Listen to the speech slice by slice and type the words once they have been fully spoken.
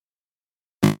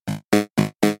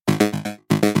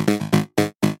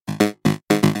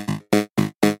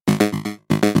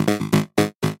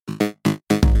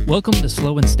Welcome to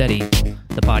Slow and Steady,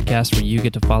 the podcast where you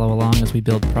get to follow along as we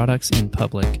build products in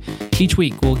public. Each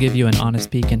week, we'll give you an honest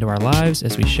peek into our lives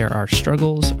as we share our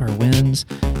struggles, our wins,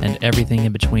 and everything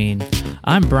in between.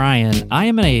 I'm Brian. I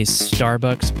am in a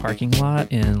Starbucks parking lot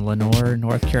in Lenoir,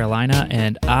 North Carolina,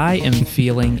 and I am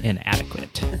feeling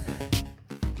inadequate.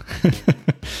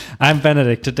 I'm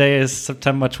Benedict. Today is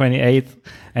September 28th,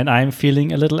 and I'm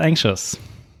feeling a little anxious.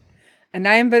 And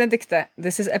I am Benedicta.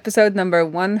 This is episode number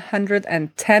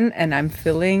 110, and I'm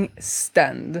feeling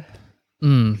stunned.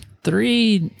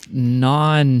 Three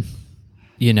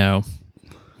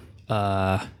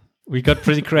we got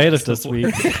pretty creative this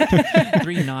week.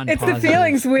 Three non-positive It's the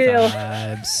feelings wheel.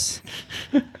 vibes.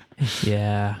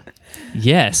 Yeah.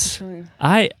 Yes.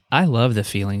 I love the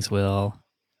feelings wheel.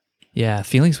 Yeah,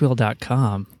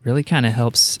 feelingswheel.com really kind of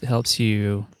helps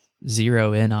you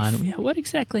zero in on what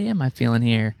exactly am I feeling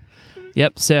here.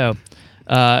 Yep. So,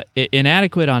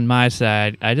 inadequate on my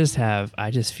side. I just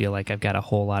feel like I've got a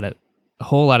whole lot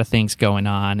of things going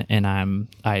on, and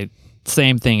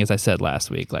same thing as I said last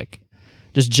week, like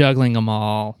just juggling them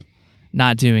all,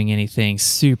 not doing anything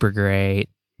super great,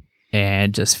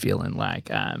 and just feeling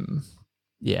like I'm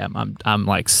like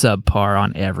subpar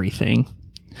on everything.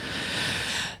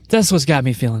 That's what's got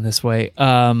me feeling this way.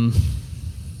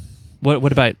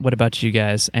 What about you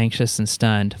guys? Anxious and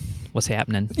stunned. What's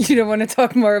happening? You don't want to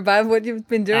talk more about what you've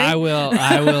been doing? I will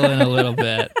in a little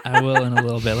bit.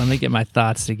 Let me get my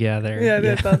thoughts together.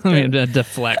 Yeah. Let me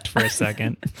deflect for a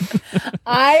second.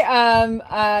 I am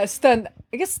stunned.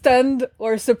 I guess stunned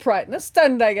or surprised. Not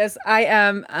stunned, I guess. I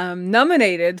am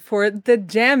nominated for the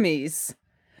Jammies,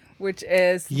 which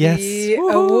is the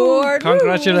award.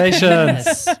 Congratulations.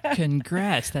 Yes.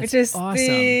 Congrats. That's which is awesome.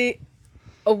 the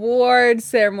award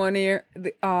ceremony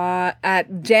at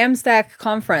Jamstack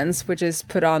Conference, which is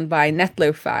put on by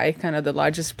Netlify, kind of the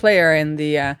largest player in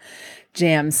the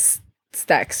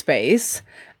Jamstack space.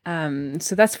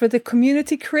 So that's for the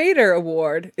Community Creator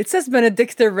Award. It says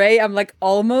Benedicta Ray. I'm like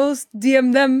almost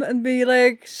DM them and be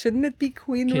like, shouldn't it be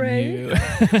Queen Ray?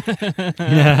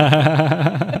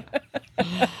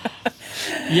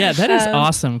 Yeah, that is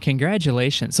awesome.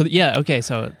 Congratulations. So yeah, okay.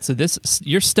 So this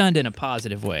you're stunned in a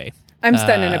positive way. I'm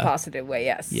stunned in a positive way,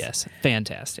 yes. Yes,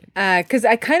 fantastic. Because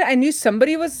I knew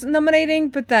somebody was nominating,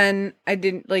 but then I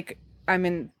didn't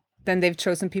then they've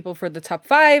chosen people for the top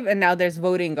 5, and now there's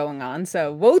voting going on.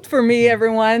 So vote for me,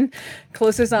 everyone.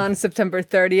 Closes on September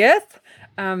 30th.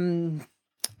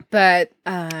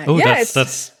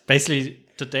 That's basically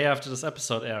the day after this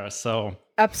episode airs. So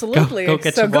absolutely. Go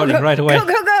get your voting right away.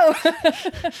 Go.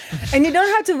 And you don't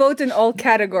have to vote in all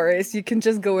categories. You can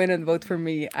just go in and vote for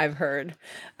me, I've heard.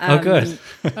 Good.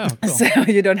 Oh, cool. So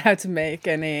you don't have to make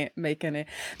any.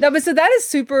 No, but so that's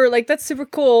super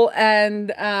cool.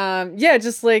 And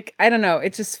just like, I don't know,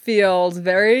 it just feels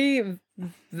very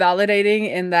validating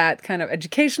in that kind of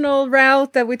educational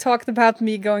route that we talked about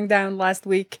me going down last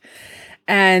week.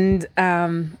 And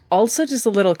also just a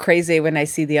little crazy when I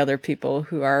see the other people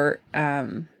who are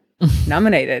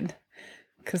nominated,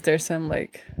 because there's some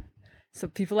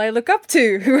people I look up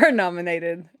to who are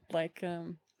nominated, like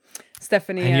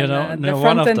Stephanie and the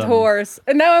front end horse.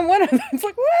 And now I'm one of them. It's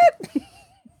like,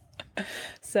 what?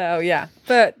 So yeah,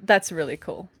 but that's really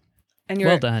cool. And you're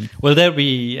well done. Will there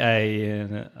be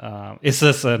is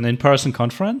this an in-person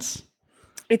conference?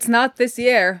 It's not this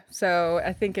year, so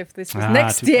I think if this was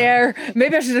next year,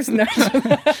 maybe I should just know.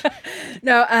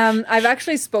 No, I've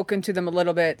actually spoken to them a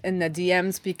little bit in the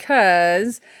DMs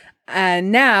because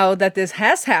now that this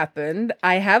has happened,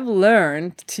 I have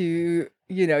learned to,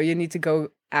 you need to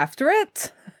go after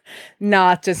it,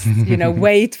 not just,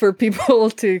 wait for people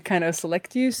to kind of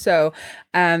select you. So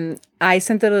I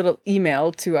sent a little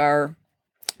email to our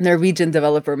Norwegian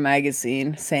Developer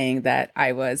Magazine saying that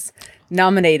I was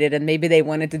nominated and maybe they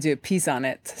wanted to do a piece on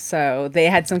it. So they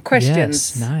had some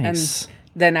questions. Yes, nice. And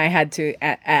then I had to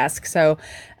ask. So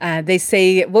they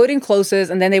say voting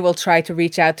closes, and then they will try to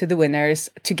reach out to the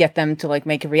winners to get them to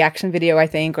make a reaction video, I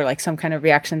think, or some kind of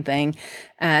reaction thing.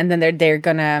 And then they're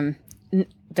gonna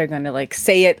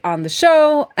say it on the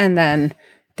show, and then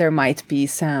there might be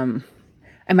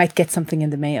I might get something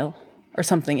in the mail or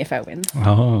something if I win.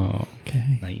 Oh,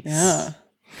 okay. Nice. Yeah.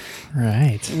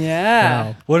 Right. Yeah.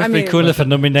 Wow. Would it be cool if a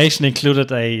nomination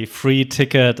included a free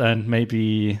ticket and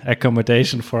maybe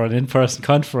accommodation for an in-person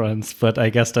conference? But I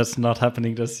guess that's not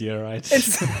happening this year, right?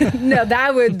 No,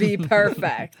 that would be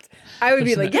perfect. I would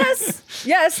be like,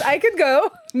 yes, I could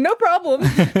go. No problem.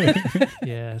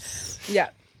 Yes.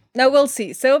 Yeah. No, we'll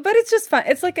see. So, but it's just fun.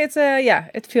 It's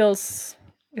it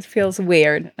feels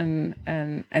weird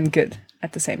and good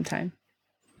at the same time.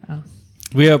 Oh.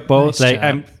 We are both Nice job.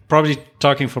 I'm probably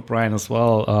talking for Brian as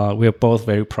well. We are both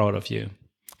very proud of you.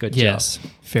 Good job. Yes,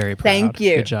 very proud. Thank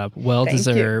you. Good job. Well Thank you.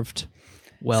 deserved.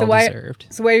 Well So why- deserved.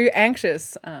 So were you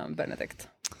anxious, Benedict?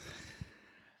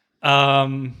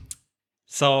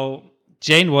 So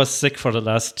Jane was sick for the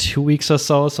last 2 weeks or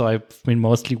so. So I've been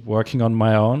mostly working on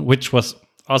my own, which was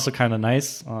also kind of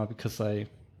nice because I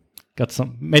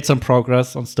made some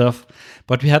progress on stuff.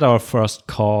 But we had our first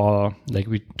call, like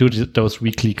we do those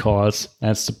weekly calls,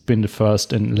 and it's been the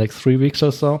first in like 3 weeks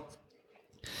or so.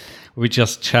 We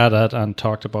just chatted and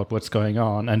talked about what's going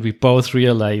on, and we both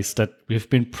realized that we've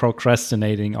been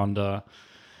procrastinating on the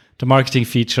marketing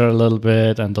feature a little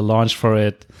bit and the launch for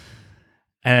it.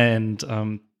 And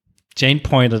Jane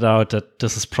pointed out that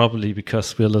this is probably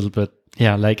because we're a little bit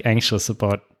anxious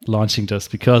about launching this,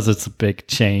 because it's a big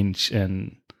change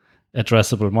in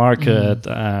addressable market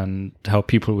and how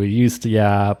people will use the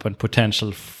app and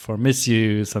potential for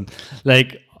misuse, and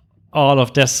like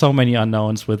there's so many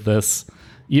unknowns with this.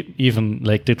 Even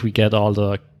like, did we get all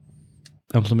the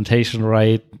implementation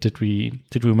right? Did we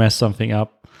mess something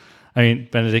up? I mean,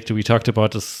 Benedict, we talked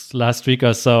about this last week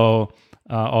or so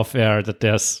off air, that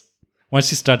once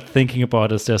you start thinking about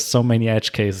this, there's so many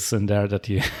edge cases in there that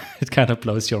it kind of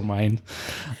blows your mind.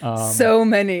 So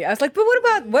many. I was like, but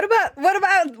what about?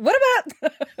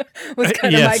 was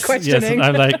kind of my questioning. Yes, and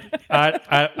I'm like,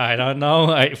 I don't know.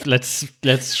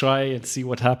 Let's try and see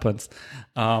what happens.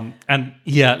 And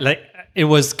yeah, like, it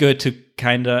was good to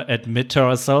kind of admit to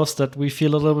ourselves that we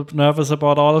feel a little bit nervous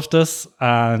about all of this.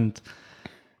 And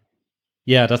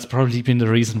yeah, that's probably been the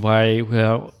reason why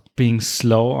we're being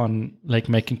slow on like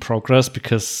making progress,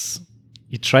 because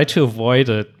you try to avoid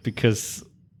it, because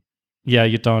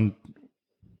you don't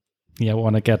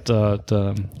want to get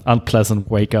the unpleasant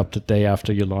wake up the day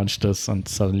after you launch this and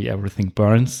suddenly everything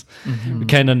burns. We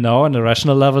kind of know on a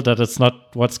rational level that it's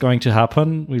not what's going to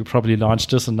happen. We'll probably launch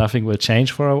this and nothing will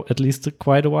change for at least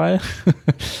quite a while.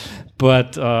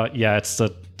 But it's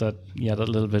that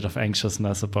little bit of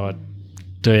anxiousness about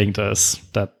doing this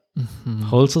that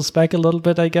holds us back a little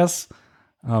bit, I guess.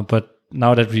 But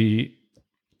now that we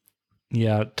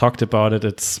talked about it,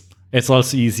 it's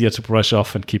also easier to brush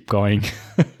off and keep going.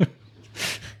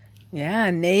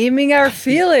 Yeah, naming our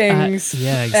feelings.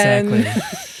 Yeah, exactly. I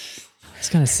was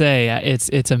gonna say,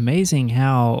 it's amazing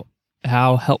how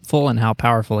helpful and how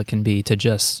powerful it can be to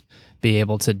just be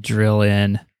able to drill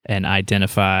in and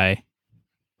identify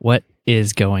what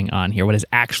is going on here, what is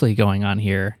actually going on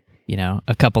here.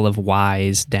 A couple of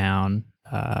whys down,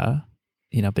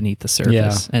 beneath the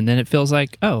surface, and then it feels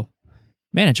like, oh,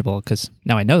 manageable, because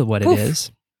now I know what Poof. it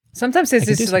is. Sometimes it's I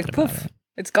can just do like something about poof, it.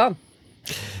 it's gone.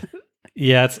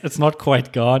 Yeah, it's not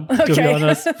quite gone, to be Okay.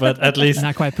 honest, but at least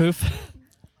Not quite poof.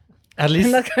 at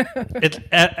least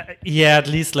at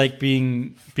least like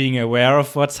being aware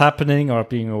of what's happening, or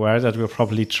being aware that we're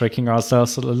probably tricking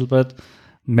ourselves a little bit,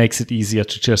 makes it easier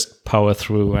to just power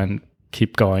through and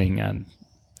keep going and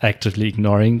actively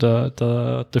ignoring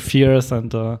the fears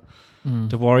and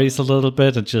the worries a little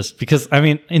bit. And just because, I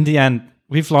mean, in the end,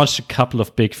 we've launched a couple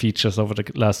of big features over the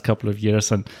last couple of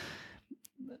years, and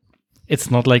it's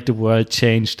not like the world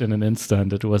changed in an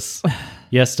instant. It was,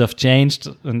 yes, stuff changed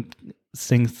and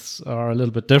things are a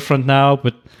little bit different now,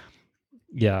 but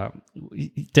yeah,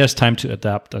 there's time to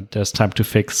adapt and there's time to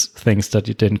fix things that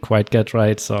you didn't quite get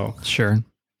right. So Sure.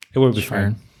 it will be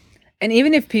fine. And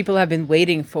even if people have been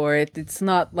waiting for it, it's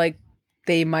not like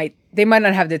they might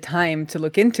not have the time to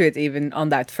look into it even on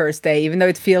that first day, even though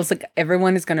it feels like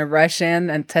everyone is going to rush in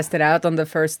and test it out on the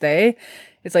first day.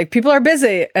 It's like people are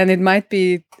busy, and it might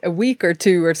be a week or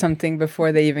two or something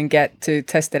before they even get to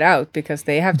test it out, because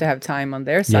they have to have time on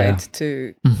their side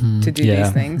to do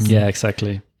these things. Yeah,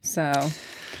 exactly. So,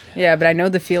 yeah, but I know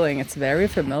the feeling. It's very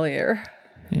familiar.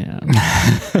 Yeah.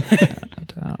 No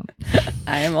doubt.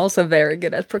 I am also very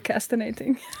good at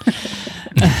procrastinating.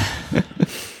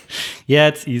 Yeah,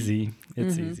 it's easy.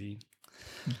 It's easy.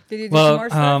 Did you do some more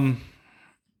stuff?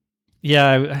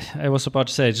 Yeah, I was about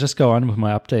to say, just go on with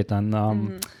my update.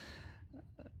 And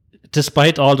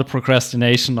despite all the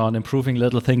procrastination on improving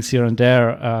little things here and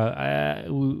there,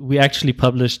 we actually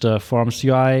published a Forms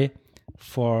UI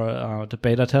for the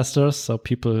beta testers. So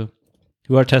people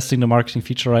who are testing the marketing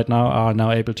feature right now are now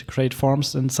able to create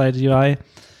forms inside the UI.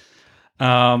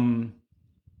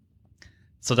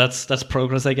 So that's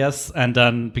progress, I guess. And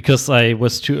then because I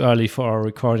was too early for our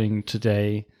recording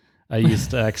today, I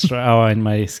used the extra hour in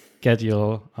my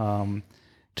schedule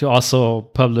to also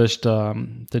publish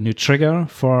the new trigger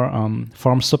for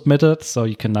forms submitted. So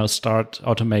you can now start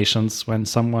automations when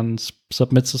someone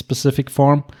submits a specific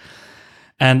form.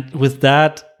 And with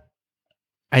that,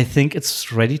 I think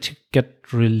it's ready to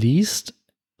get released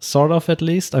sort of, at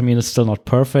least. I mean, it's still not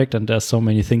perfect, and there's so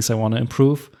many things I want to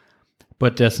improve,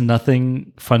 but there's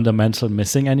nothing fundamental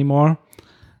missing anymore,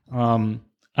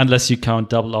 unless you count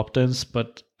double opt-ins.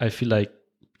 But I feel like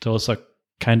those are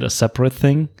kind of a separate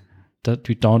thing that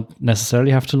we don't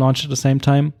necessarily have to launch at the same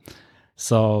time.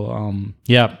 So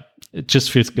yeah, it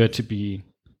just feels good to be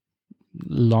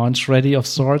launch ready of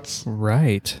sorts.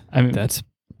 Right. I mean,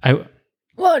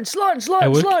 Launch.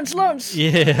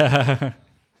 Yeah.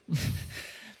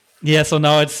 Yeah, so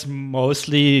now it's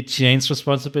mostly Jane's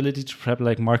responsibility to prep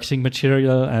like marketing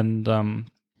material, and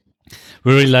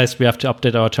we realized we have to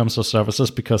update our terms of services,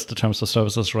 because the terms of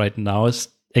services right now is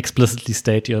explicitly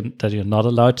state that you're not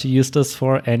allowed to use this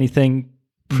for anything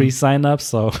pre-sign up.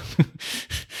 So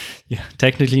yeah,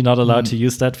 technically not allowed to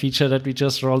use that feature that we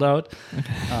just rolled out.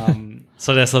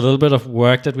 So there's a little bit of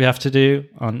work that we have to do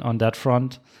on that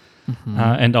front.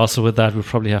 And also with that, we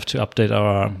probably have to update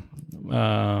our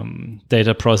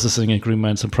data processing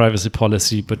agreements and privacy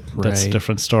policy, but that's a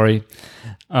different story.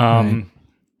 So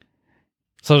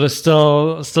there's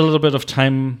still a little bit of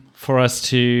time for us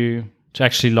to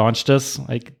actually launch this.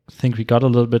 I think we got a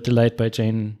little bit delayed by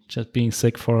Jane just being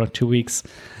sick for 2 weeks,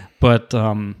 but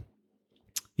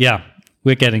yeah,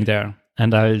 we're getting there,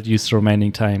 and I'll use the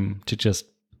remaining time to just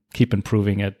keep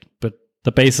improving it. But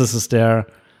the basis is there,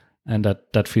 and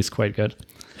that feels quite good.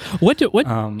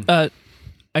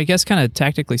 I guess, kind of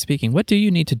tactically speaking, what do you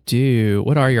need to do?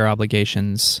 What are your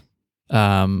obligations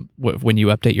when you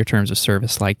update your terms of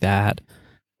service like that,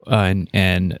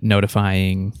 and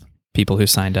notifying people who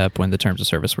signed up when the terms of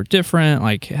service were different?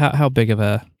 Like, how big of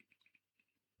a,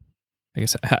 I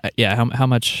guess, how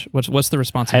much? What's the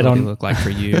responsibility look like for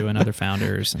you and other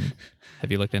founders? And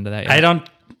have you looked into that yet?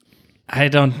 I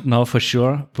don't know for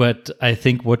sure, but I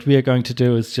think what we are going to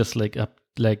do is just like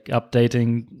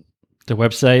updating the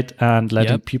website and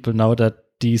letting people know that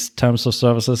these terms of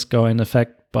services go in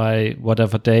effect by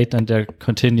whatever date, and their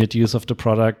continued use of the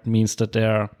product means that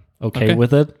they're okay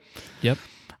with it. Yep.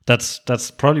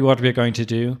 That's probably what we're going to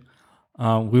do.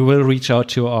 We will reach out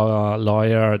to our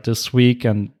lawyer this week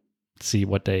and see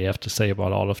what they have to say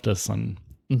about all of this, and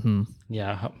what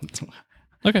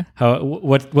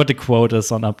the quote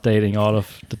is on updating all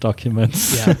of the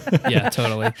documents. Yeah,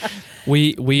 totally.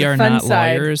 We are not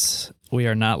lawyers. We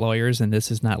are not lawyers, and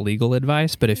this is not legal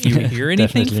advice. But if you hear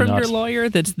anything from your lawyer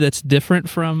that's different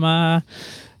from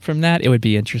that, it would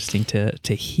be interesting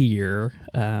to hear,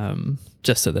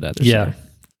 just so that others are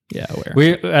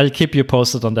aware. I'll keep you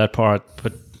posted on that part,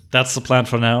 but that's the plan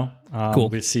for now. Cool.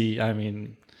 We'll see. I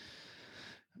mean,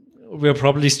 we're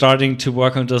probably starting to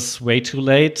work on this way too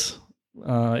late.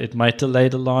 It might delay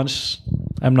the launch,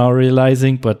 I'm now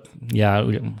realizing, but yeah,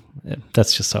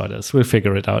 that's just how it is. We'll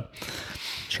figure it out.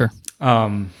 Sure.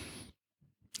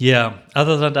 Yeah.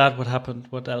 Other than that, what happened?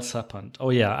 What else happened?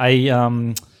 Oh yeah,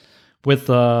 I with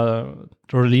the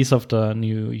release of the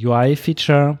new UI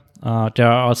feature, there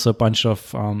are also a bunch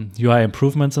of UI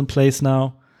improvements in place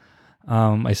now.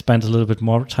 I spent a little bit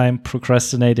more time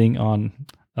procrastinating on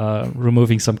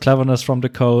removing some cleverness from the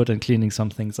code and cleaning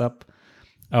some things up.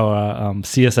 Our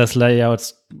CSS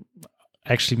layouts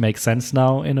actually make sense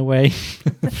now in a way.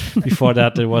 Before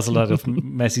that, there was a lot of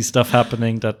messy stuff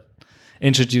happening that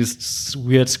introduced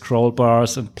weird scroll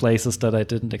bars in places that I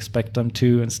didn't expect them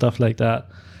to and stuff like that.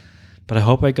 But I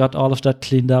hope I got all of that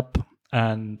cleaned up.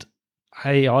 And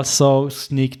I also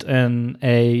sneaked in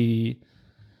an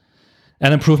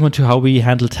improvement to how we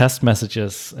handle test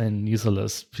messages in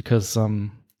userlist, because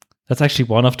that's actually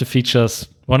one of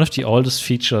the oldest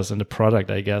features in the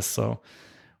product, I guess. So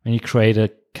when you create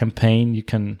a campaign, you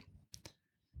can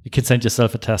send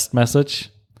yourself a test message,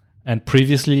 and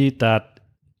previously that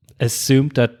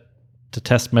assumed that the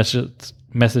test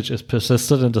message is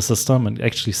persisted in the system and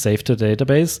actually saved to the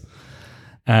database.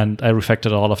 And I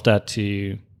refactored all of that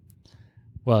to,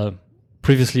 well,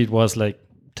 previously it was like,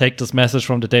 take this message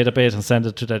from the database and send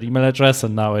it to that email address,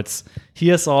 and now it's,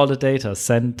 here's all the data,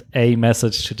 send a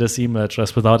message to this email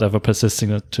address without ever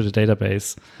persisting it to the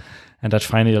database. And that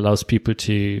finally allows people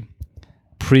to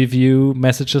preview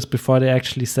messages before they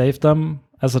actually save them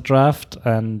as a draft,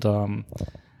 and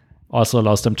also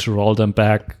allows them to roll them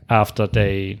back after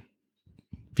they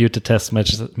viewed the test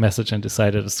message and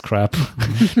decided it's crap.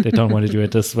 They don't want to do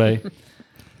it this way.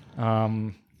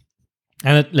 And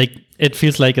it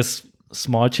feels like a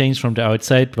small change from the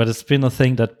outside, but it's been a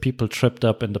thing that people tripped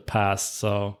up in the past.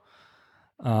 So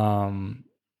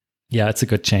yeah, it's a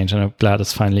good change, and I'm glad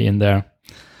it's finally in there.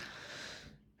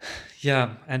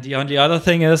 Yeah, and the only other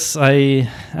thing is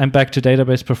I'm back to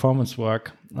database performance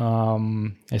work.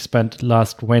 I spent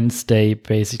last Wednesday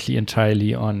basically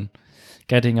entirely on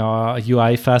getting our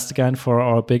UI fast again for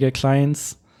our bigger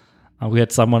clients. we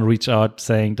had someone reach out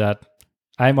saying that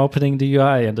I'm opening the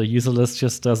UI and the user list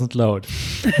just doesn't load.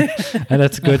 And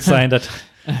that's a good sign that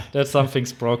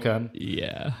something's broken.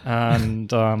 Yeah.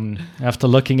 And after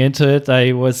looking into it,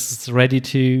 I was ready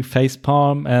to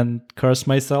facepalm and curse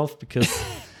myself because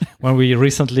when we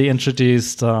recently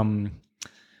introduced the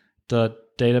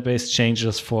database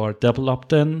changes for double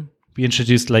opt-in, we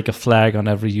introduced like a flag on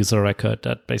every user record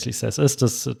that basically says, is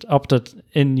this an opted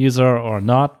in user or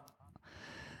not?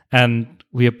 And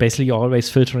we are basically always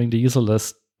filtering the user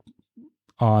list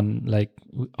on like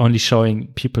only showing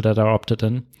people that are opted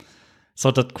in.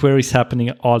 So that query's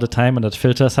happening all the time and that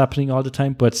filter is happening all the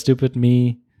time, but stupid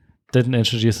me didn't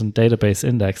introduce a database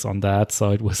index on that.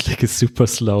 So it was like a super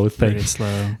slow thing. Very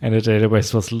slow. And the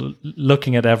database was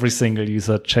looking at every single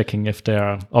user, checking if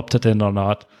they're opted in or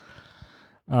not.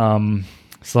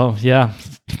 So yeah,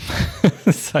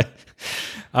 so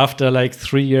after like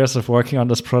 3 years of working on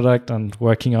this product and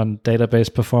working on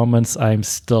database performance, I'm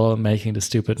still making the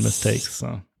stupid mistakes.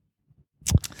 So,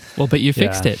 well, but you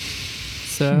fixed it.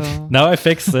 So now I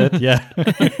fixed it. Yeah.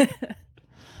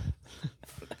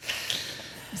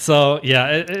 So yeah,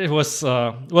 it was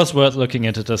worth looking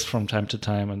into this from time to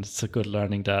time, and it's a good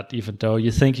learning that even though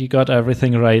you think you got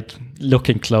everything right,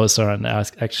 looking closer and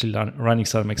actually running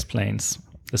some explains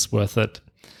is worth it.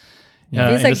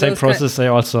 Yeah, in the same process, I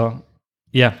also.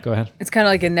 Yeah, go ahead. It's kind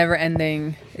of like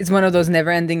it's one of those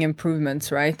never-ending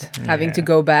improvements, right? Having to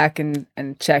go back and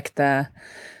check that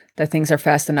things are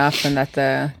fast enough and that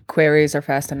the queries are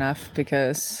fast enough,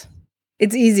 because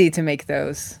it's easy to make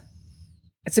those.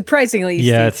 It's surprisingly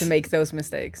easy to make those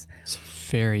mistakes. It's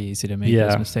very easy to make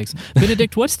those mistakes.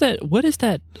 Benedict, what is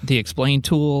that the explain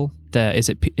tool that is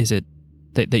it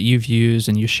that you've used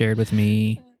and you shared with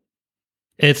me?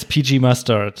 It's PG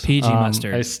Mustard. PG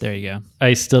Mustard. There you go.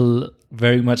 I still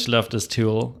very much love this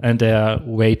tool, and they are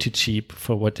way too cheap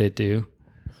for what they do.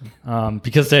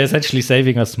 Because they're essentially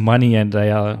saving us money, and they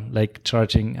are like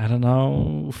charging, I don't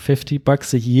know,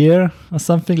 $50 a year or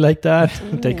something like that.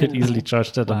 They could easily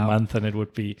charge that a month, and it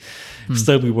would be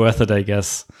still be worth it, I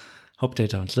guess. Hope they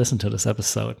don't listen to this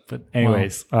episode. But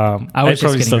anyways, I was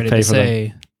just getting ready to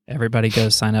say, everybody go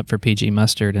sign up for PG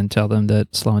Mustard and tell them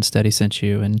that Slow and Steady sent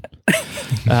you. And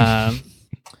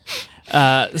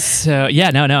so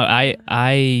yeah, no,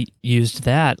 I used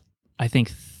that. I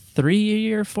think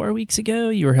 3 or 4 weeks ago.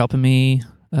 You were helping me,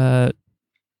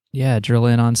 drill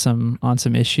in on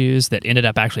some issues that ended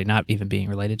up actually not even being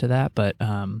related to that, but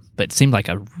it seemed like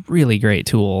a really great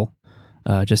tool,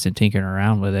 just in tinkering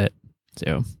around with it.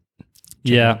 So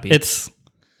yeah, it's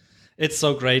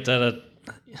so great that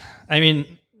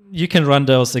you can run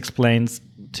those explains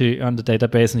on the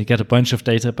database and you get a bunch of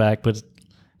data back, but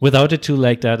without a tool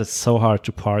like that, it's so hard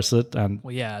to parse it and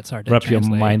it's hard to wrap your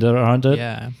mind around it.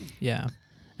 Yeah.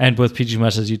 And with PG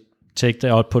Mustard, you take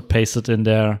the output, paste it in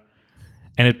there,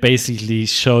 and it basically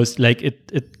shows, like,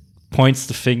 it points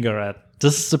the finger at,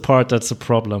 this is the part that's a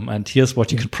problem, and here's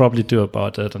what you could probably do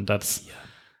about it, and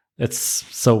it's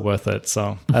so worth it.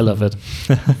 So I love it.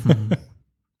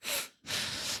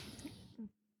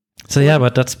 So yeah,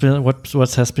 but that's been what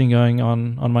has been going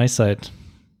on my side.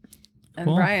 And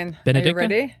cool. Brian, Benedict, are you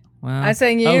ready? Well, I'm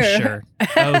saying you.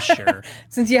 Oh, sure.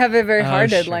 Since you have a very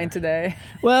hard deadline today.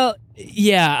 Well,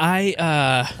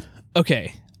 yeah,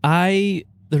 okay. The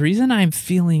reason I'm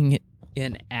feeling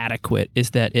inadequate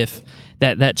is that if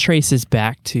that traces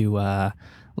back to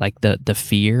like the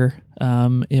fear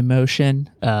emotion.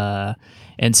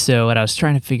 And so what I was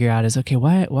trying to figure out is, okay,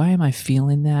 why am I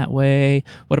feeling that way?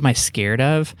 What am I scared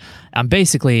of? I'm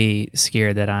basically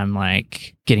scared that I'm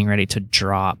like getting ready to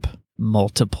drop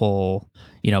multiple,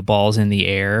 balls in the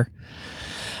air.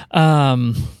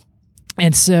 And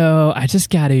so I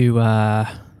just got to,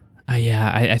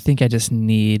 I think I just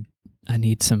need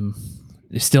some,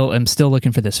 I'm still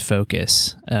looking for this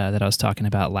focus, that I was talking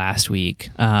about last week.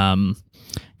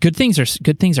 Good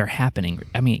things are happening.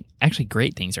 I mean, actually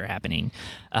great things are happening.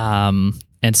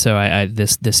 And so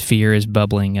this fear is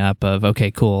bubbling up of,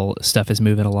 okay, cool, stuff is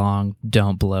moving along,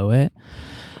 don't blow it.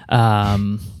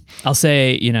 I'll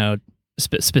say,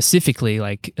 specifically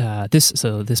like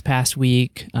this past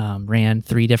week, ran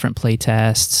 3 different play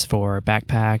tests for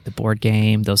Backpack, the board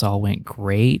game. Those all went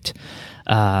great.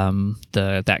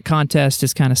 That contest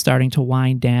is kind of starting to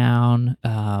wind down.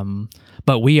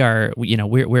 But we're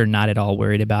not at all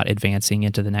worried about advancing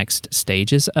into the next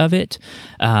stages of it,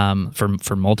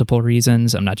 for multiple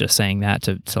reasons. I'm not just saying that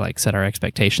to like set our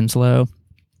expectations low.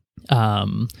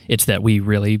 It's that we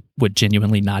really would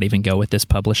genuinely not even go with this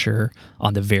publisher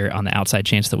on the outside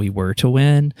chance that we were to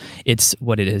win. It's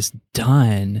what it has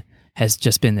done has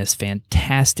just been this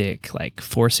fantastic like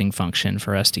forcing function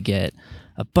for us to get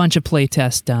a bunch of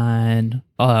playtests done,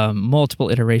 multiple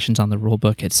iterations on the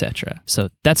rulebook, etc. So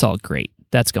that's all great.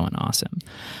 That's going awesome.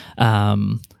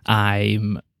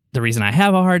 The reason I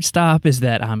have a hard stop is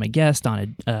that I'm a guest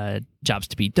on a Jobs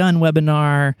to Be Done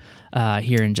webinar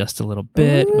here in just a little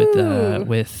bit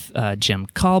with Jim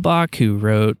Kalbach, who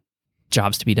wrote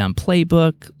Jobs to Be Done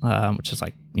Playbook, which is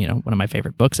like, one of my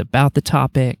favorite books about the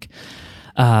topic.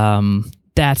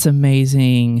 That's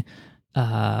amazing.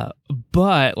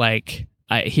 But like,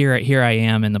 here I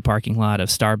am in the parking lot of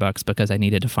Starbucks because I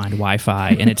needed to find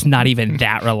Wi-Fi, and it's not even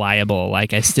that reliable.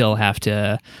 Like, I still have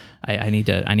to. I need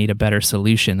a better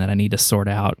solution that I need to sort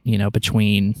out,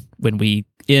 between when we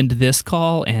end this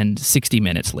call and 60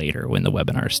 minutes later when the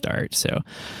webinar starts. So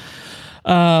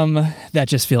that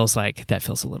just feels a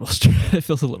little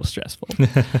stressful.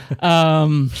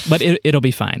 But it'll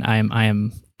be fine.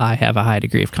 I have a high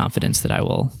degree of confidence that I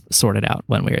will sort it out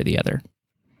one way or the other.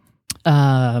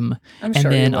 I'm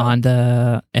sure. And then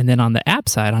on the app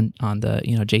side, on the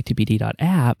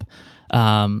jtbd.app,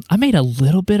 I made a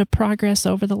little bit of progress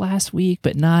over the last week,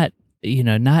 but not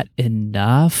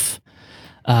enough,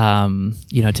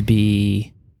 to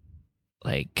be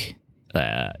like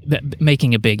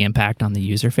making a big impact on the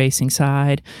user facing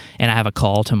side. And I have a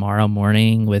call tomorrow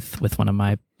morning with one of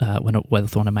my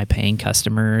paying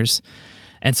customers.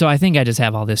 And so I think I just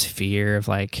have all this fear of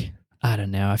like, I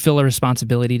don't know, I feel a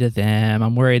responsibility to them.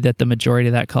 I'm worried that the majority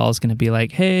of that call is going to be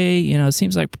like, hey, it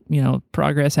seems like,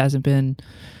 progress hasn't been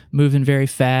moving very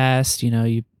fast.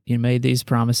 You made these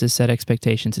promises, set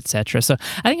expectations, etc. So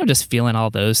I think I'm just feeling all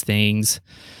those things.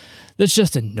 That's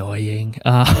just annoying.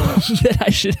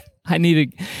 That I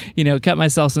need to, cut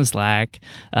myself some slack,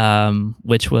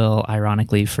 which will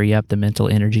ironically free up the mental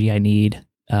energy I need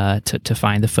to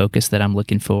find the focus that I'm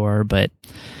looking for. But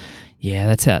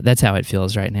yeah, that's how it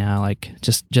feels right now. Like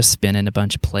just spinning a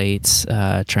bunch of plates,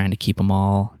 trying to keep them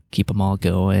all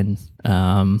going.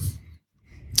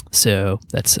 So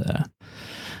that's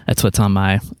what's on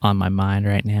my mind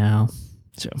right now.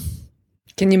 So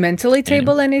can you mentally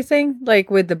table anything?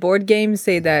 Like with the board game,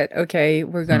 say that, okay,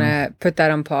 we're gonna put that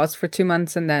on pause for 2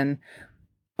 months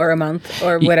or a month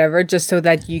or whatever, just so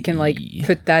that you can like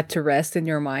put that to rest in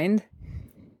your mind?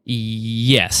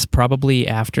 Yes, probably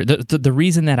after the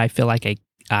reason that I feel like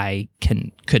I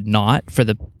could not for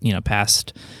the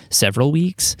past several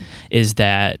weeks is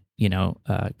that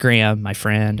Graham, my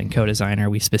friend and co-designer,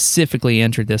 we specifically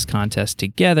entered this contest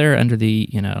together under the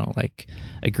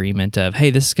agreement of,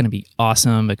 hey, this is going to be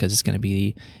awesome because it's going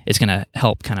to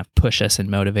help kind of push us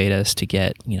and motivate us to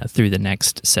get through the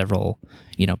next several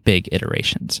big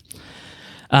iterations.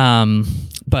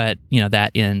 But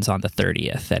that ends on the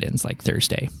 30th. That ends like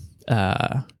Thursday.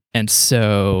 And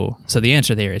so the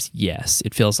answer there is yes.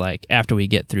 It feels like after we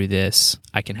get through this,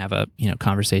 I can have a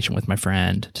conversation with my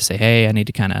friend to say, hey, I need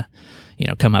to kind of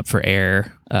come up for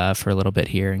air for a little bit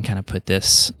here and kind of put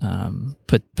this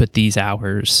put these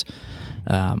hours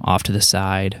off to the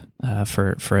side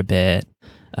for a bit.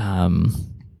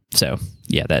 So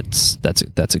yeah, that's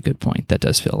a good point. That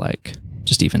does feel like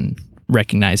just even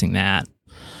recognizing that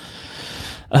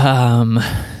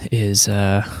is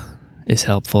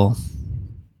helpful.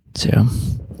 So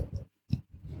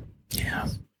yeah.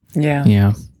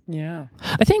 I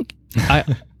think I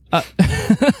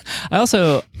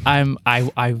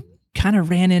kind of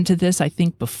ran into this, I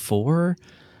think, before,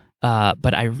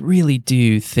 but I really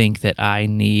do think that I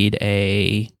need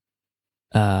a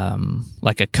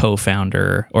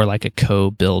co-founder or like a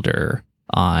co-builder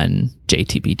on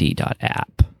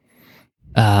jtbd.app.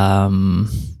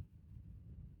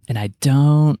 And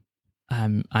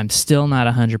I'm still not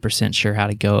 100% sure how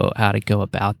to go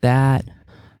about that.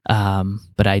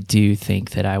 But I do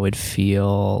think that I would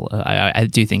feel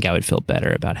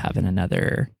better about having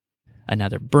another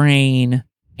brain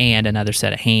and another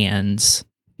set of hands,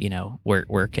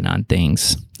 working on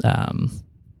things,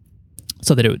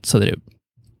 so that it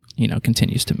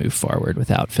continues to move forward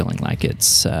without feeling like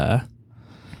it's that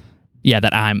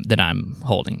I'm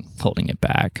holding it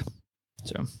back.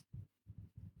 So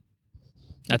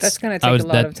that's going to take a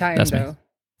lot of time, though.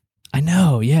 I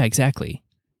know. Yeah, exactly.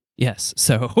 Yes.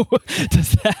 So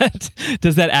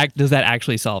does that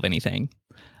actually solve anything?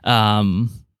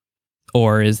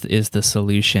 Or is the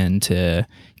solution to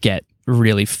get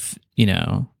really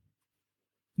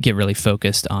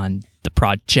focused on the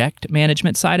project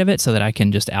management side of it so that I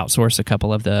can just outsource a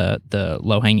couple of the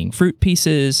low-hanging fruit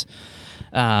pieces,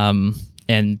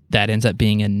 and that ends up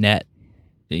being a net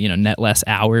less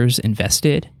hours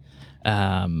invested.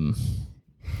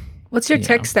 What's your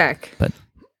tech stack? But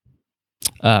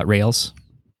Rails,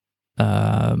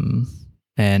 and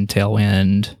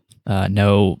Tailwind,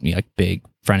 no big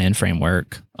front end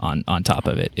framework on top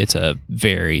of it. It's a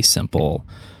very simple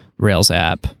Rails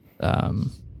app,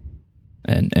 and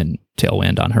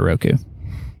Tailwind on Heroku.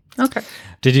 Okay.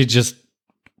 Did you just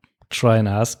try and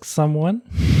ask someone?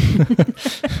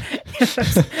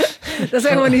 That's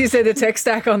why I wanted to say the tech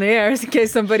stack on the air, in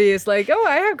case somebody is like, "Oh,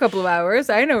 I have a couple of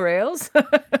hours. I know Rails."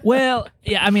 Well,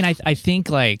 yeah, I mean, I think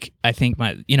my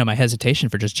my hesitation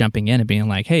for just jumping in and being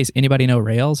like, "Hey, does anybody know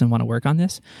Rails and want to work on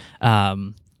this?"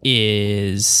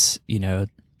 Is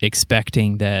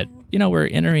expecting that we're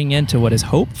entering into what is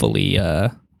hopefully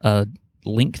a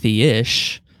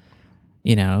lengthy-ish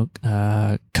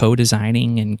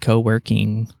co-designing and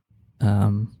co-working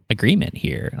agreement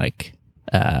here. Like,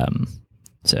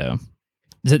 so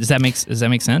does that make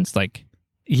sense? Like,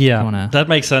 yeah, that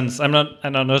makes sense. I'm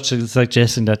not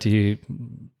suggesting that you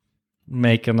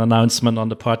make an announcement on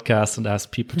the podcast and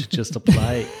ask people to just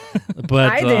apply.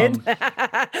 But I did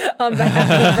on behalf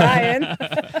of Brian.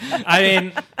 I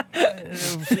mean,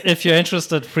 if you're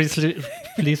interested,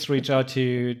 please reach out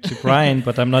to Brian.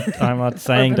 But I'm not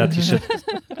saying that you should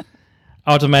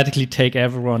automatically take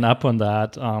everyone up on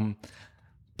that.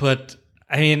 But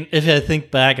I mean, if I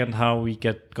think back on how we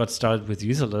got started with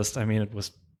Userlist, I mean, it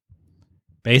was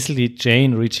basically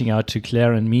Jane reaching out to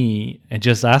Claire and me and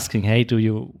just asking, "Hey, do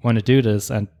you want to do this?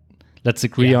 And let's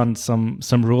agree on some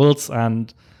rules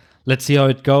and let's see how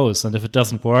it goes. And if it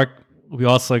doesn't work, we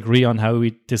also agree on how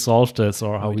we dissolve this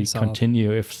or how we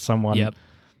continue if someone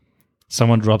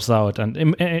drops out." And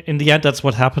in the end, that's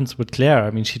what happens with Claire. I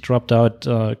mean, she dropped out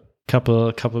a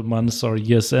couple months or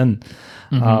years in.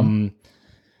 Mm-hmm.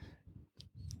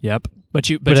 Yep. But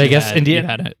I guess in the end, you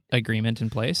had an agreement in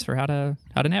place for how to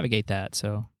navigate that.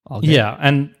 So all good. Yeah,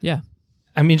 and yeah,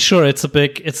 I mean, sure, it's a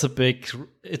big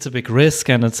risk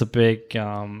and it's a big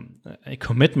a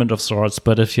commitment of sorts.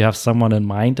 But if you have someone in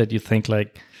mind that you think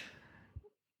like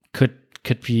could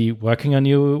be working on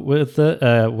you with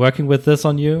working with this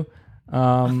on you,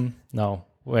 no,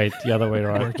 wait, the other way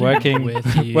around, working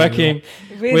with you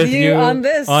on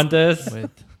this.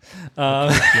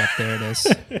 Yep, there it is.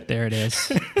 There it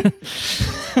is.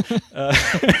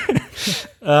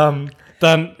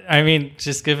 Then I mean,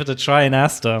 just give it a try and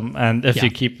ask them. And if you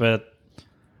keep it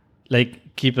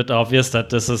obvious that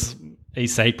this is a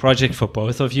side project for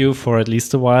both of you for at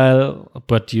least a while,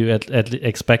 but you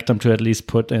expect them to at least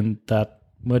put in that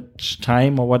much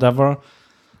time or whatever,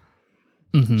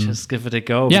 just give it a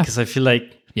go. Yeah. Because I feel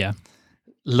like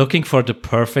looking for the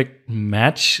perfect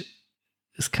match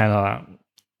is kind of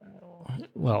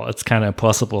it's kind of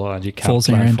impossible, and you can't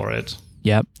plan for it.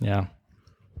 Yep. Yeah.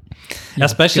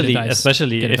 Especially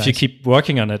if you keep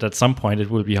working on it, at some point it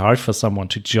will be hard for someone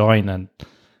to join and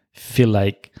feel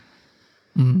like,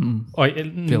 or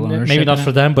maybe not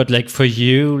for them, but like for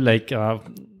you, like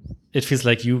it feels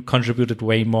like you contributed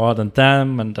way more than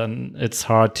them, and then it's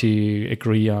hard to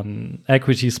agree on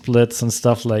equity splits and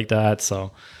stuff like that.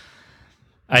 So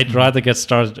I'd rather get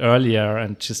started earlier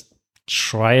and just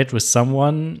try it with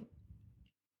someone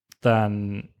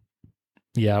than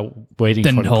waiting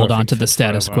then for hold on to the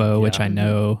status quo, which I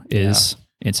know is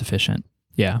insufficient.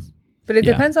 Yeah. But it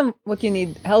depends on what you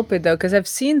need help with, though, because I've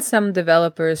seen some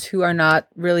developers who are not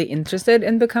really interested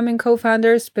in becoming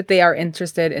co-founders, but they are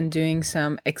interested in doing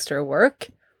some extra work.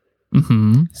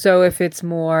 Mm-hmm. So if it's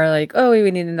more like, oh,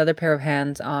 we need another pair of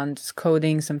hands on just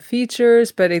coding some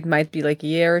features, but it might be like a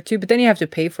year or two, but then you have to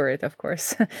pay for it, of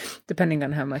course, depending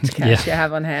on how much cash you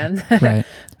have on hand. Right.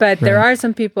 But there are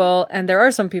some people, and there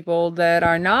are some people that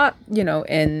are not,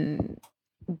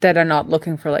 that are not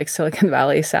looking for like Silicon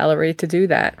Valley salary to do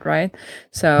that, right?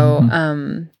 So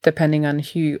depending on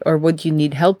who or what you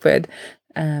need help with,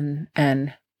 and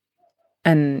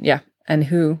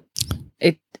who,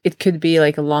 it could be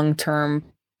like a long-term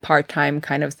part-time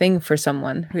kind of thing for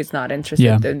someone who's not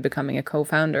interested in becoming a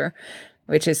co-founder,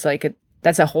 which is like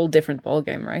that's a whole different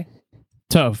ballgame, right?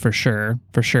 So for sure.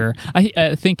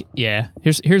 I think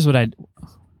here's what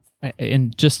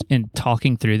in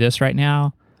talking through this right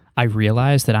now, I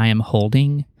realize that I am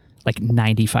holding like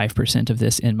 95% of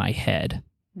this in my head.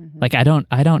 Mm-hmm. Like I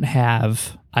don't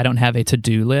have a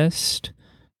to-do list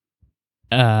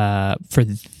for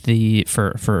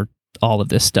all of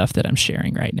this stuff that I'm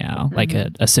sharing right now, like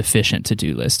a sufficient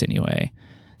to-do list anyway.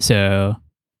 So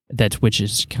which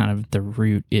is kind of the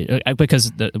root,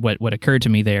 because what occurred to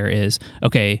me there is,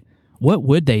 okay, what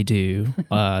would they do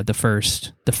the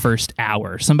first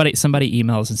hour? Somebody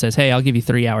emails and says, hey, I'll give you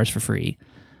 3 hours for free.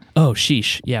 Oh,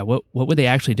 sheesh. Yeah. What would they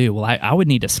actually do? Well, I would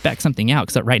need to spec something out,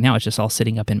 because right now it's just all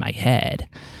sitting up in my head,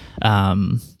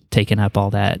 taking up all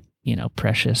that,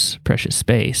 precious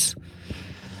space.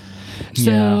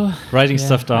 So Writing yeah,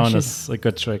 stuff down I is a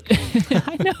good trick.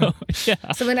 I know.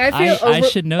 Yeah. So when I feel I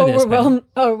should know this.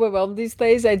 overwhelmed these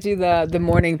days, I do the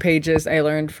morning pages I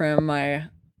learned from the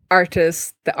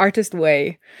Artist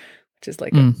Way, which is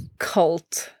like a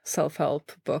cult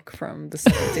self-help book from the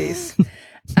 70s.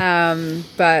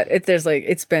 But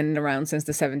it's been around since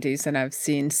the 70s, and I've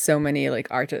seen so many like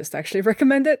artists actually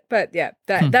recommend it. But yeah,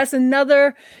 that's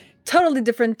another totally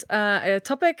different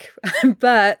topic.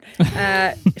 But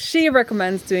she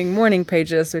recommends doing morning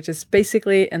pages, which is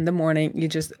basically in the morning you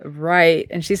just write,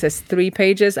 and she says 3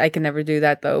 pages. I can never do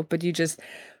that though, but you just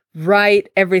write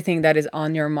everything that is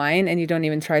on your mind, and you don't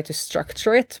even try to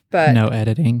structure it, but no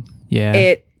editing. Yeah.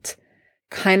 It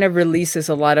kind of releases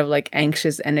a lot of like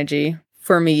anxious energy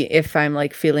for me if I'm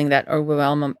like feeling that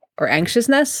overwhelm or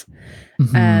anxiousness.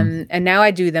 And now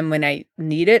I do them when I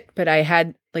need it, but I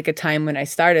had like a time when I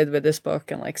started with this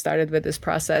book and like started with this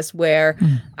process where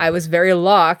I was very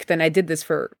locked, and I did this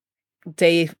for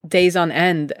days on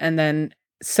end, and then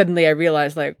suddenly I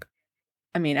realized like,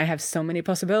 I mean, I have so many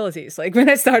possibilities. Like when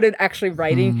I started actually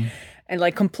writing and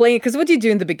like complain, because what you do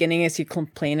in the beginning is you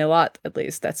complain a lot, at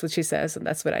least that's what she says, and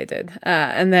that's what I did.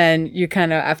 And then you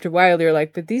kind of, after a while, you're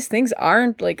like, but these things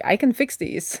aren't like, I can fix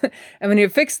these. And when you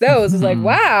fix those, it's like,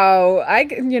 wow, I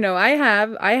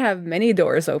have many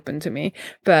doors open to me.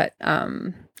 But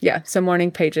yeah, so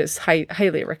morning pages,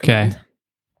 highly recommend.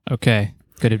 Okay,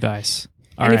 good advice.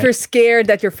 And if you're scared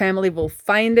that your family will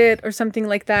find it or something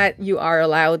like that, you are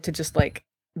allowed to just like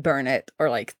burn it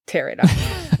or like tear it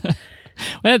up.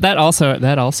 Well, that also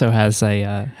has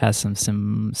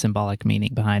some symbolic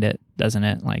meaning behind it, doesn't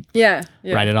it? Like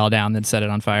write it all down, then set it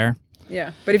on fire.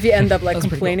 Yeah, but if you end up like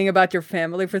complaining about your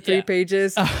family for 3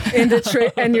 pages in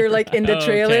the and you're like in the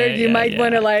trailer, you might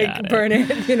want to like burn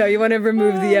it. You want to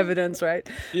remove the evidence, right?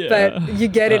 Yeah. But you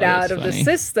get it out of the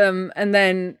system, and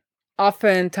then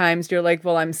oftentimes you're like,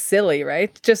 well, I'm silly,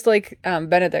 right? Just like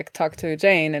Benedict talked to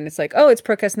Jane, and it's like, oh, it's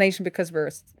procrastination because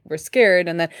we're scared,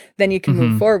 and then you can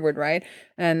move forward, right?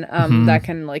 And that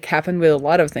can like happen with a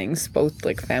lot of things, both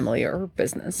like family or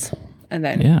business. And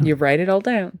then you write it all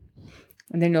down,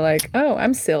 and then you're like, oh,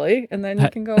 I'm silly, and then you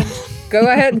can go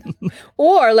ahead.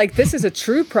 Or like, this is a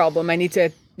true problem. I need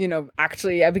to,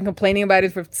 actually, I've been complaining about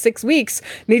it for 6 weeks.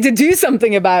 Need to do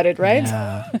something about it, right?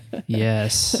 Yeah.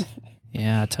 Yes.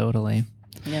 Yeah, totally.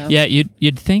 Yeah,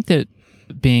 you'd think that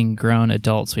being grown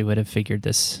adults, we would have figured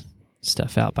this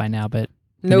stuff out by now, but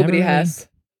nobody has.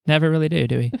 Never really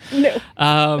do we?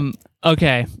 No.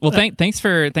 Okay. Well, thanks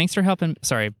for helping.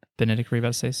 Sorry, Benedict, were you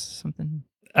about to say something?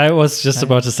 I was just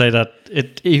about to say that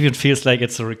it even feels like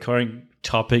it's a recurring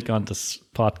topic on this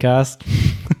podcast,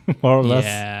 more or less.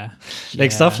 Yeah.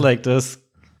 Like stuff like this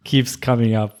keeps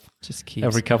coming up. Just keeps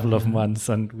every couple of months,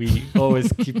 and we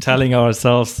always keep telling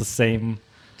ourselves the same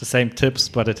tips,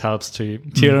 but it helps to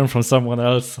hear them from someone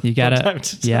else. You gotta,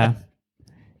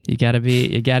 you gotta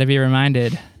be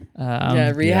reminded.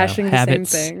 Rehashing the same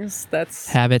things. That's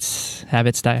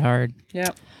habits die hard. Yeah.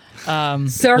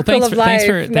 Circle of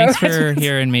life. Thanks for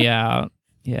hearing me out.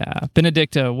 Yeah,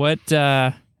 Benedicta, what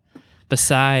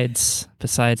besides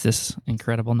this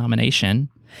incredible nomination,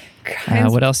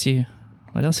 what else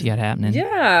you got happening?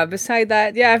 Yeah, beside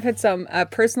that, I've had some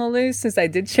personal news since I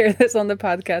did share this on the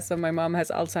podcast. So my mom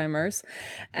has Alzheimer's.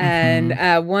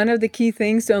 And one of the key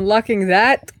things to unlocking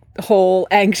that whole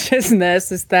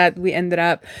anxiousness is that we ended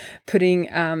up putting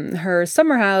her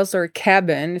summer house or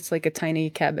cabin, it's like a tiny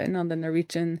cabin on the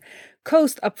Norwegian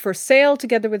coast, up for sale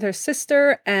together with her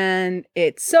sister, and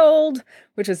it sold,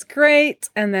 which is great.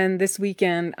 And then this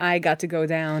weekend I got to go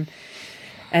down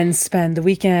and spend the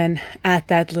weekend at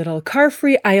that little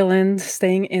car-free island,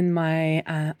 staying in my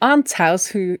aunt's house,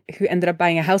 who ended up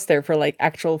buying a house there for like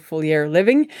actual full year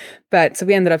living. But so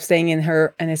we ended up staying in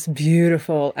her, and it's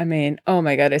beautiful. I mean, oh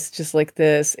my God, it's just like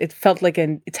this. It felt like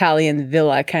an Italian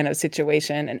villa kind of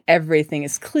situation, and everything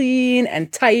is clean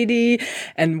and tidy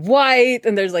and white,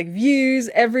 and there's like views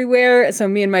everywhere. So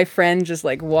me and my friend just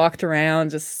like walked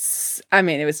around,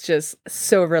 it was just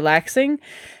so relaxing.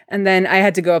 And then I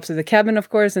had to go up to the cabin, of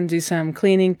course, and do some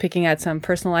cleaning, picking out some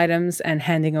personal items and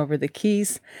handing over the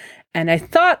keys. And I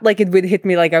thought like it would hit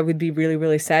me like I would be really,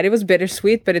 really sad. It was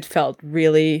bittersweet, but it felt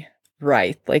really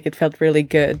right. Like it felt really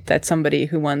good that somebody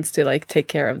who wants to like take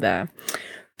care of the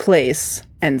place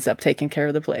ends up taking care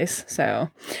of the place. So,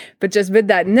 but just with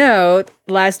that note,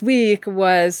 last week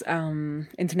was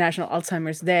International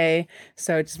Alzheimer's Day.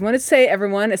 So I just want to say,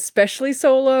 everyone, especially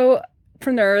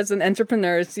solopreneurs and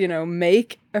entrepreneurs,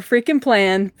 make a freaking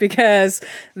plan, because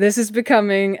this is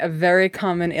becoming a very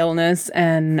common illness.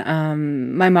 And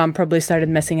my mom probably started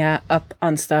messing up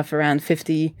on stuff around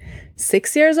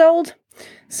 56 years old.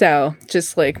 So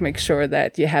just like make sure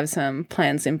that you have some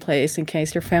plans in place in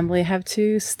case your family have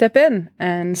to step in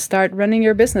and start running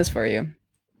your business for you.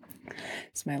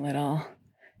 It's my little,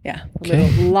 little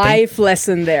life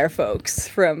lesson there, folks,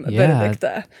 from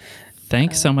Benedicta.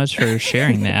 Thanks so much for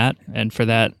sharing that and for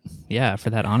that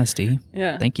honesty.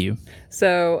 Yeah. Thank you.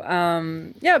 So,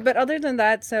 but other than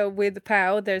that, so with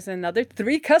POW, there's another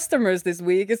 3 customers this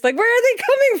week. It's like, where are they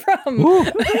coming from?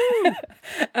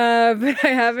 But I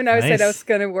haven't, I said I was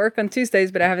going to work on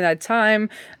Tuesdays, but I haven't had time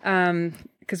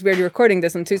because we're recording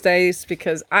this on Tuesdays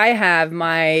because I have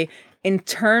my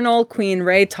internal Queen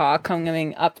Ray talk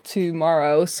coming up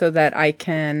tomorrow so that I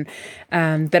can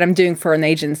that I'm doing for an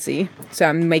agency. So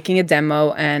I'm making a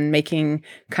demo and making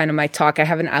kind of my talk. I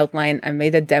have an outline. I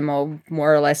made a demo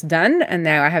more or less done, and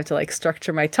now I have to like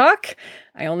structure my talk.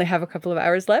 I only have a couple of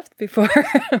hours left before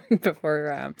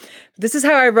this is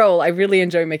how I roll. I really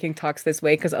enjoy making talks this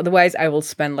way because otherwise I will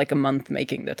spend like a month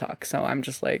making the talk. So I'm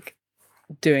just like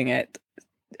doing it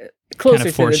closer kind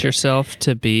of force yourself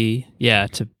to be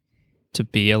to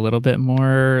be a little bit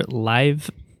more live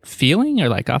feeling, or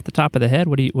like off the top of the head.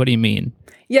 What do you mean?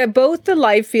 Yeah, both the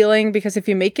live feeling, because if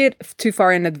you make it too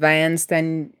far in advance,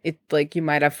 then it like you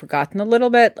might have forgotten a little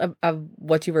bit of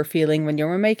what you were feeling when you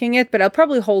were making it. But I'll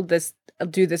probably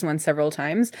do this one several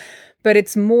times. But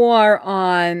it's more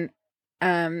on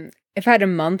if I had a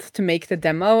month to make the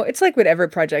demo, it's like with every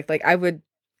project, like I would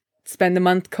spend a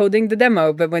month coding the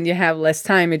demo, but when you have less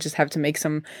time, you just have to make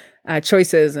some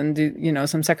choices and do,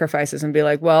 some sacrifices and be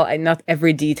like, well, not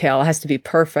every detail has to be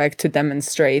perfect to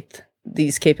demonstrate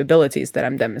these capabilities that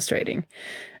I'm demonstrating.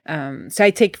 So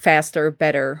I take faster,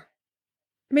 better,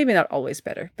 maybe not always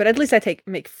better, but at least I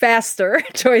make faster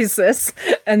choices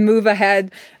and move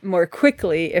ahead more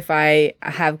quickly if I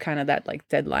have kind of that like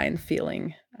deadline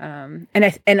feeling.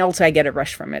 And also I get a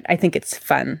rush from it. I think it's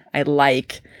fun. I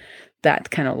like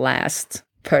that kind of last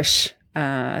push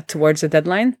towards the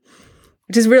deadline,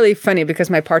 which is really funny because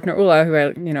my partner Ulla, who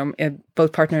I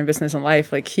both partner in business and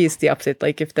life, like he's the opposite.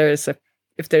 Like if there's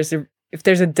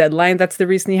a deadline, that's the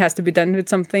reason he has to be done with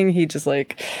something. He just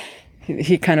like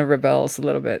he kind of rebels a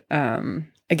little bit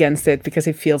against it because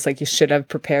he feels like you should have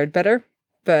prepared better.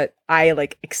 But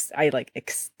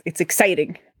it's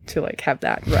exciting to like have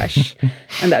that rush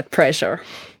and that pressure.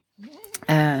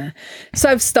 So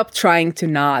I've stopped trying to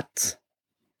not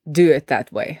do it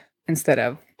that way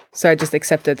so I just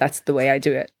accepted that's the way I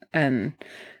do it, and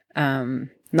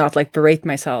not like berate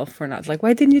myself for not like,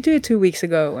 why didn't you do it 2 weeks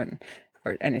ago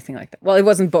or anything like that. Well, it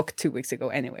wasn't booked 2 weeks ago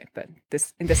anyway, but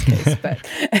in this case, but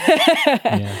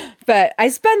but I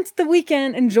spent the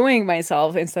weekend enjoying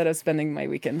myself instead of spending my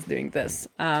weekends doing this.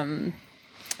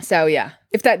 So yeah,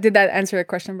 did that answer your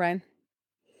question, Brian?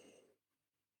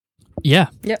 Yeah.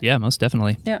 Yep. Yeah, most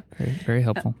definitely. Yeah. Very, very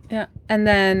helpful. Yeah. And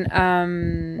then I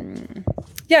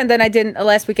didn't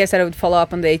last week I said I would follow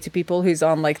up on the 80 people who's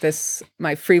on like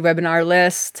my free webinar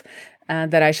list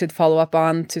that I should follow up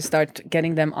on to start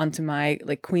getting them onto my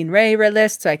like Queen Ray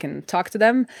list so I can talk to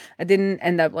them. I didn't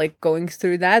end up like going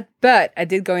through that, but I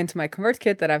did go into my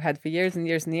ConvertKit that I've had for years and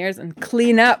years and years and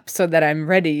clean up so that I'm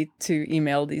ready to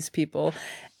email these people.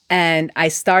 And I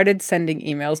started sending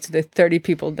emails to the 30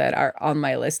 people that are on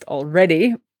my list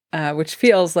already, which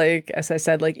feels like, as I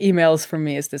said, like emails for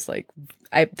me is this like,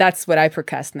 that's what I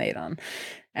procrastinate on.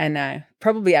 And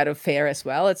probably out of fear as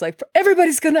well. It's like,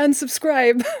 everybody's going to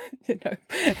unsubscribe,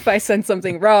 if I send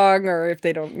something wrong or if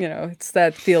they don't, it's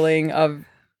that feeling of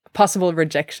possible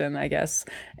rejection, I guess,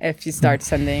 if you start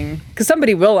sending, because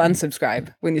somebody will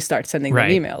unsubscribe when you start sending them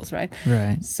emails, right?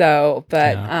 Right. So,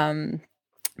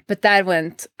 but that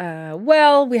went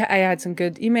well. I had some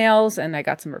good emails and I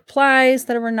got some replies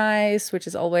that were nice, which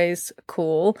is always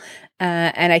cool.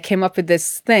 And I came up with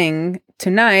this thing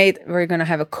tonight. We're going to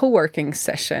have a co-working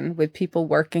session with people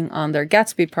working on their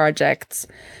Gatsby projects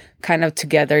kind of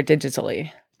together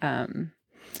digitally.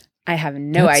 I have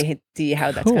no idea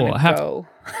how that's going to go.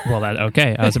 Well,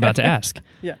 okay. I was about to ask.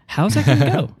 Yeah. How's that going to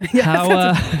go?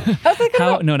 How's that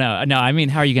gonna go? No. I mean,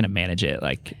 how are you going to manage it?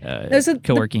 Like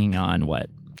co-working on what?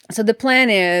 So the plan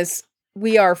is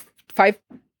we are 5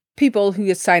 people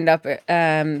who signed up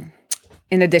in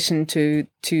addition to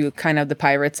kind of the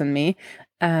pirates and me.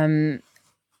 And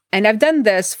I've done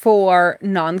this for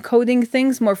non-coding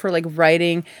things, more for like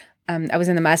writing. I was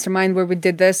in a mastermind where we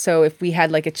did this. So if we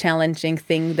had like a challenging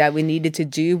thing that we needed to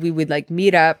do, we would like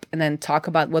meet up and then talk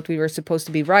about what we were supposed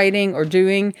to be writing or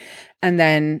doing. And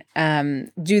then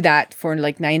do that for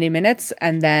like 90 minutes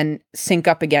and then sync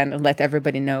up again and let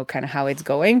everybody know kind of how it's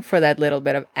going for that little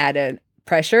bit of added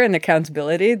pressure and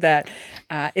accountability that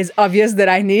is obvious that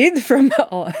I need from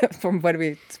what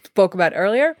we spoke about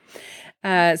earlier.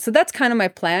 So that's kind of my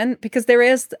plan, because there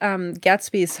is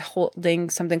Gatsby is holding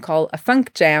something called a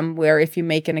Funk Jam, where if you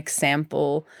make an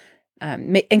example,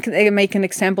 make an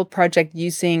example project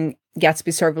using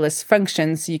Gatsby serverless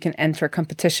functions, you can enter a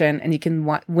competition and you can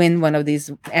win one of these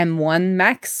M1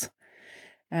 Mac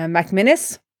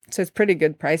Minis. So it's pretty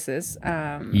good prices.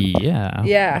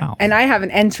 Yeah. Wow. And I have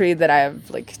an entry that I have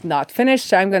like not finished.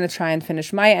 So I'm going to try and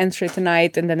finish my entry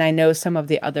tonight. And then I know some of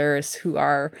the others who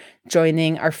are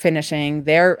joining are finishing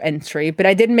their entry. But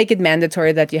I didn't make it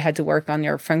mandatory that you had to work on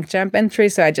your FunkJamp entry.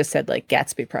 So I just said like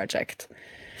Gatsby project.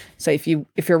 So if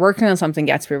you're working on something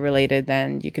Gatsby related,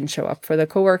 then you can show up for the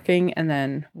co-working and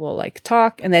then we'll like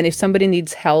talk. And then if somebody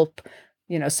needs help,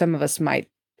 some of us might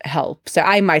help. So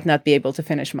I might not be able to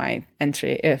finish my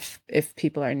entry if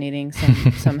people are needing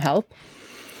some help.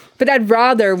 But I'd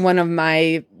rather one of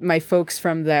my folks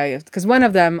from because one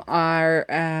of them are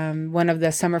one of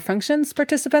the Summer Functions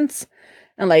participants,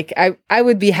 and like I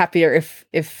would be happier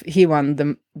if he won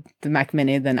the Mac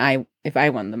Mini than if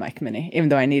I won the Mac Mini, even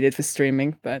though I need it for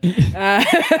streaming. But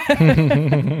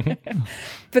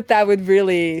but that would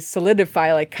really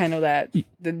solidify like kind of that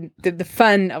the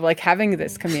fun of like having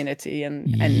this community and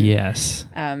yes,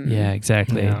 yeah,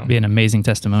 exactly. Yeah. Be an amazing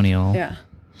testimonial. Yeah.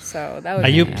 So that would. Are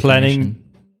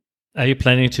you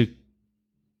planning to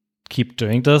keep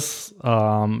doing this?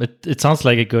 It sounds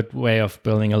like a good way of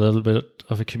building a little bit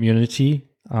of a community.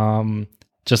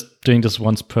 Just doing this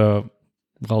once per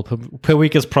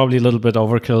week is probably a little bit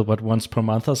overkill, but once per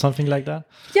month or something like that?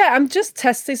 Yeah, I'm just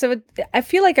testing. So I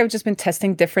feel like I've just been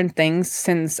testing different things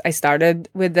since I started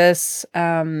with this.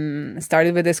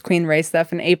 Queen Ray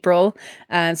stuff in April.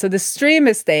 And so the stream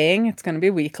is staying. It's going to be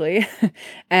weekly.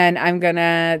 And I'm going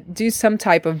to do some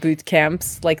type of boot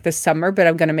camps like this summer, but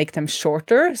I'm going to make them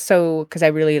shorter. So, because I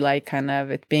really like kind of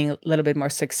it being a little bit more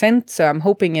succinct. So I'm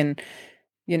hoping in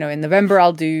November,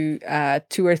 I'll do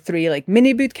 2 or 3 like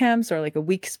mini boot camps or like a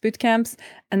week's boot camps.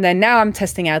 And then now I'm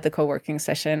testing out the co-working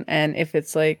session. And if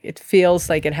it's like, it feels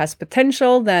like it has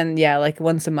potential, then yeah, like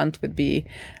once a month would be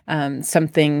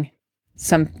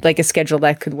like a schedule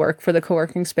that could work for the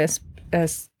co-working space,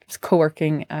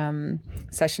 co-working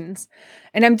sessions.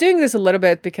 And I'm doing this a little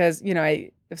bit because,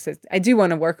 I do want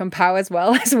to work on POW as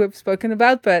well, as we've spoken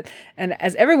about, and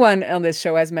as everyone on this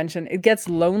show has mentioned, it gets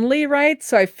lonely, right?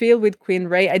 So I feel with Queen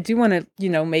Ray, I do want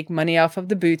to, make money off of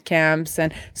the boot camps.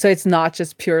 And so it's not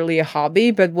just purely a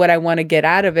hobby, but what I want to get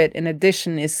out of it in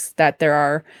addition is that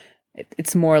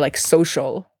it's more like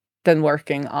social than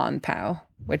working on POW,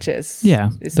 which is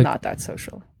not that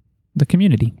social. The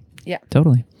community. Yeah.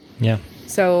 Totally. Yeah.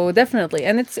 So definitely.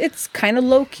 And it's kind of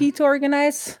low key to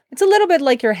organize. It's a little bit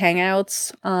like your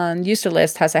Hangouts on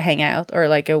Userlist has a Hangout or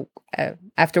like a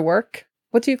after work.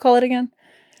 What do you call it again?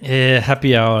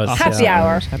 Happy hours. Happy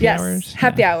hour. Happy yes. hours.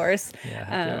 Happy hours. Yeah,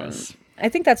 happy hours. I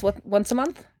think that's once a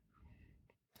month.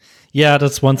 Yeah,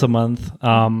 that's once a month.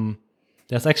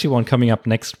 There's actually one coming up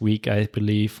next week, I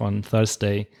believe, on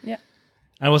Thursday. Yeah.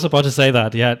 I was about to say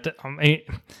that. Yeah.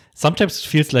 Sometimes it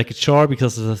feels like a chore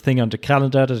because there's a thing on the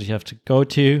calendar that you have to go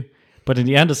to. But in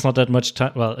the end, it's not that much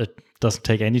time. Well, it doesn't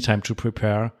take any time to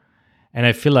prepare. And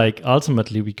I feel like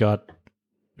ultimately we get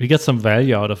some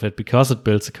value out of it because it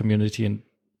builds a community and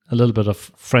a little bit of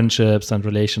friendships and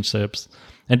relationships.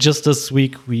 And just this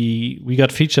week, we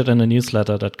got featured in a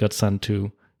newsletter that got sent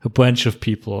to a bunch of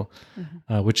people,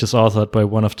 which is authored by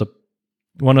one of the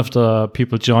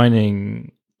people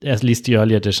joining at least the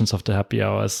early editions of the happy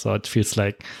hours. So it feels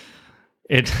like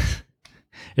it's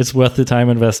worth the time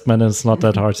investment and it's not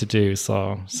that hard to do.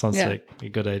 So sounds like a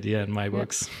good idea in my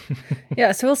books.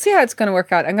 Yeah. So we'll see how it's going to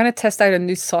work out. I'm going to test out a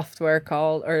new software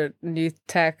new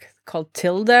tech called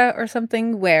Tilde or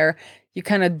something, where you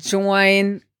kind of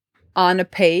join on a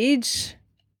page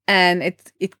and it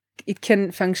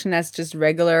can function as just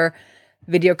regular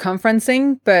video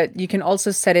conferencing, but you can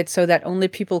also set it so that only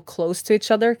people close to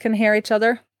each other can hear each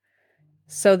other.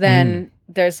 So then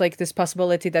there's like this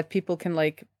possibility that people can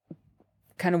like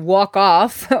kind of walk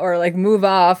off or like move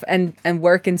off and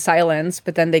work in silence,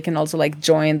 but then they can also like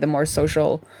join the more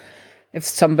social if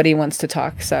somebody wants to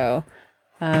talk. So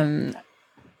so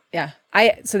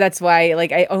that's why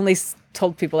like I only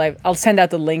told people I'll send out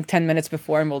the link 10 minutes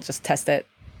before and we'll just test it,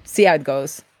 see how it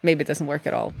goes. Maybe it doesn't work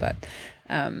at all, but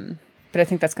I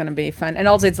think that's going to be fun. And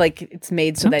also it's like it's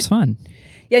made so Sounds fun.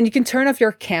 Yeah, and you can turn off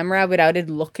your camera without it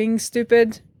looking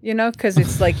stupid, because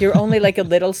it's like you're only like a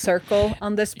little circle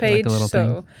on this page. Like a little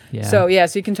so thing. Yeah.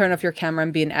 so you can turn off your camera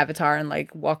and be an avatar and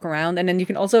like walk around, and then you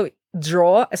can also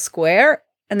draw a square,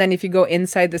 and then if you go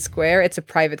inside the square, it's a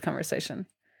private conversation.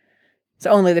 So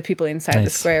only the people inside the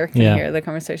Nice. square can Yeah. hear the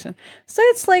conversation. So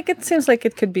it's like, it seems like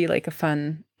it could be like a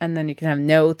fun, and then you can have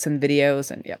notes and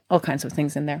videos and all kinds of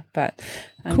things in there. But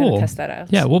I'm Cool. gonna test that out.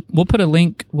 Yeah, we'll put a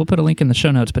link. We'll put a link in the show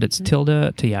notes, but it's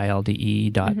tilde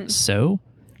tilde.so.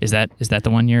 Is that the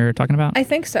one you're talking about? I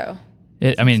think so.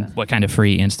 I mean, what kind of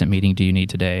free instant meeting do you need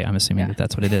today? I'm assuming that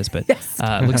that's what it is, but Yes.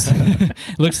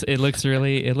 it looks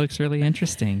really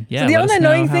interesting. Yeah. So the let only us know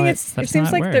annoying how thing it- is, let it us know seems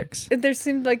how like works. there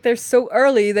seems like they're so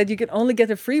early that you can only get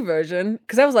the free version.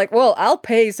 Because I was like, well, I'll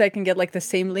pay so I can get like the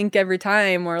same link every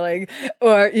time,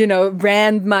 or you know,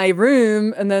 brand my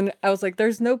room. And then I was like,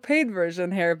 there's no paid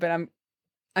version here, but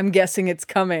I'm guessing it's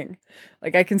coming.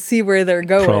 Like I can see where they're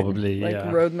going, Probably, like yeah.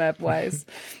 roadmap wise.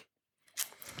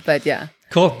 But yeah,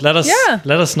 Cool. Let us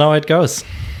know how it goes.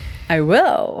 I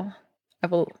will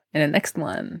in the next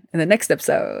one, in the next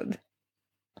episode.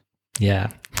 Yeah.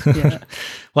 Yeah.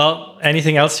 Well,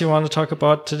 anything else you want to talk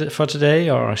about for today,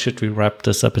 or should we wrap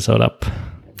this episode up?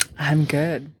 I'm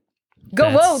good. Go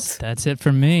vote. That's it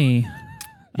for me.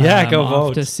 Yeah, go off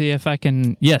vote. to see if I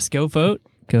can. Yes, go vote.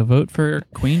 Go vote for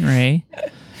Queen Ray,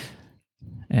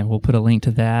 and we'll put a link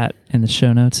to that in the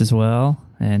show notes as well.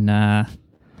 And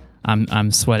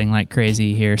I'm sweating like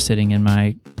crazy here, sitting in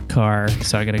my car,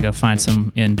 so I got to go find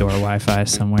some indoor Wi-Fi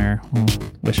somewhere. Well,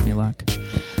 wish me luck.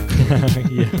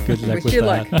 Yeah, good luck Wish with you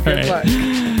that. luck. Good luck.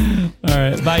 All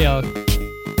right, bye y'all.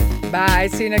 Bye.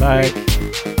 See you next Bye. week.